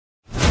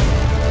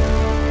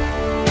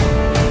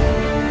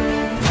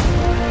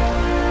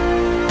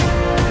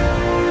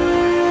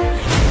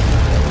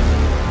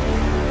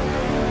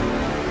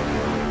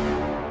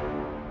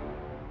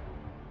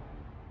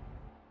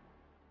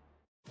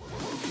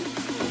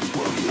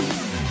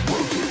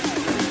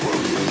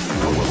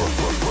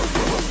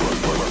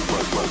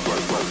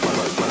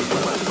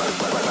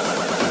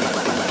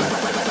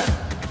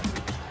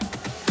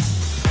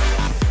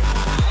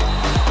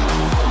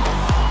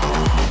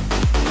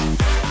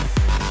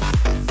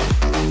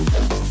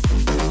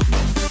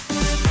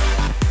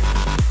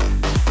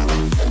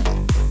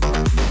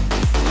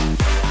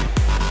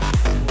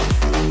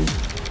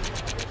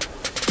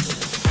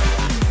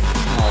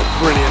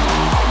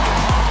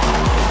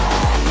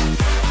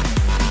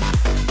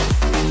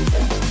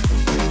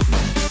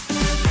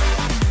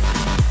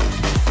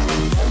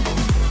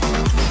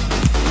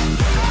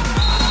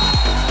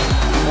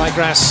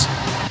Vigrass.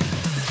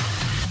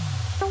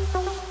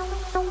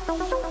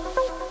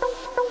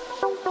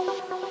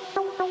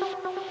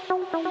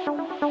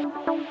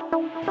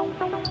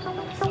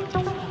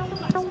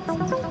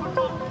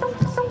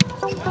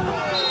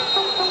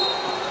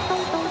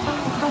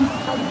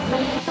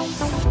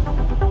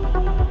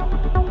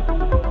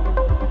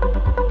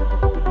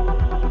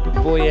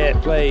 Boyer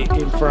play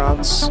in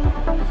France,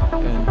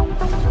 and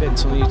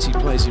Bentonuti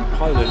plays in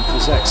Poland for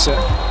Zaksa.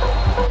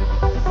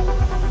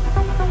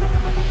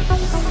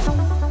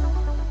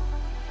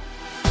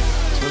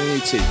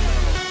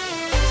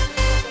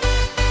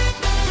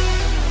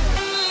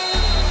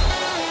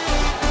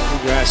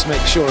 Vigrass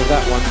make sure of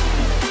that one.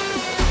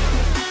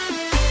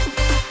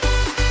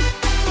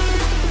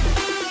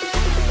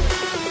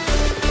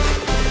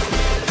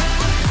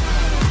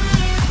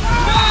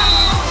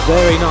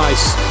 Very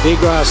nice.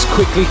 Vigrass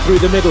quickly through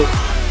the middle.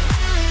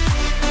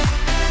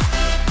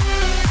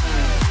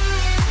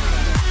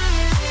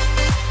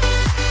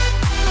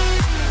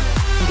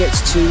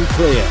 Gets too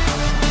clear.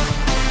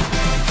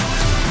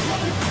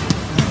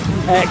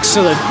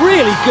 Excellent.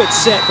 Really good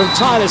set from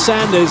Tyler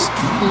Sanders,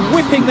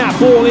 whipping that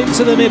ball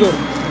into the middle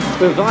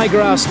for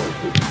Vigrass.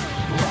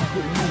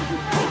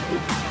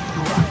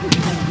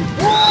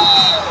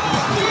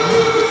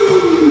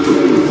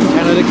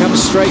 Canada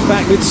comes straight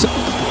back with some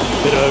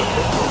bit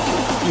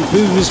of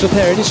boos for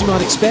Perrin, as you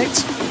might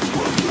expect.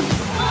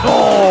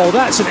 Oh,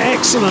 that's an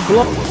excellent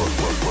block.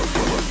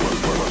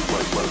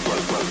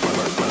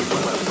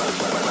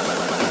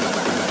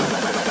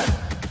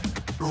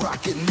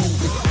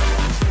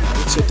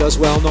 It does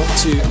well not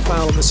to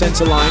foul on the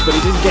centre line, but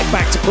he didn't get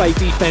back to play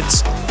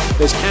defence.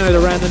 There's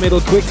Canada around the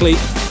middle quickly.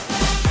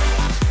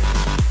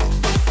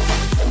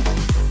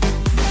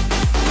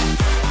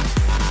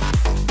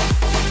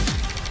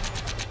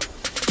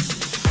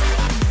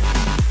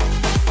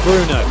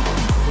 Bruno.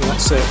 Well,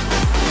 that's a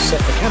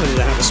set for Canada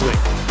to have a swing.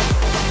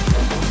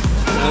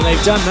 And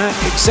they've done that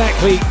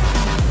exactly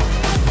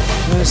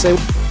as they...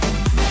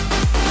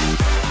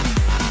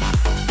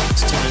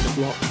 It's time to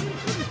block,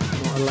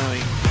 not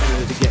allowing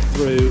Canada to get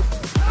through,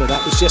 but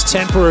that was just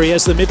temporary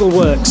as the middle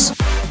works.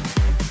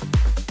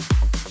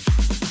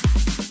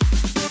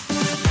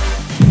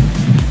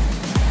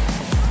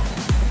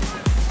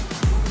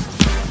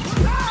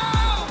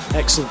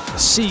 Excellent.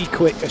 C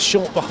quick, a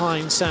shot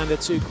behind Sander,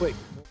 too quick.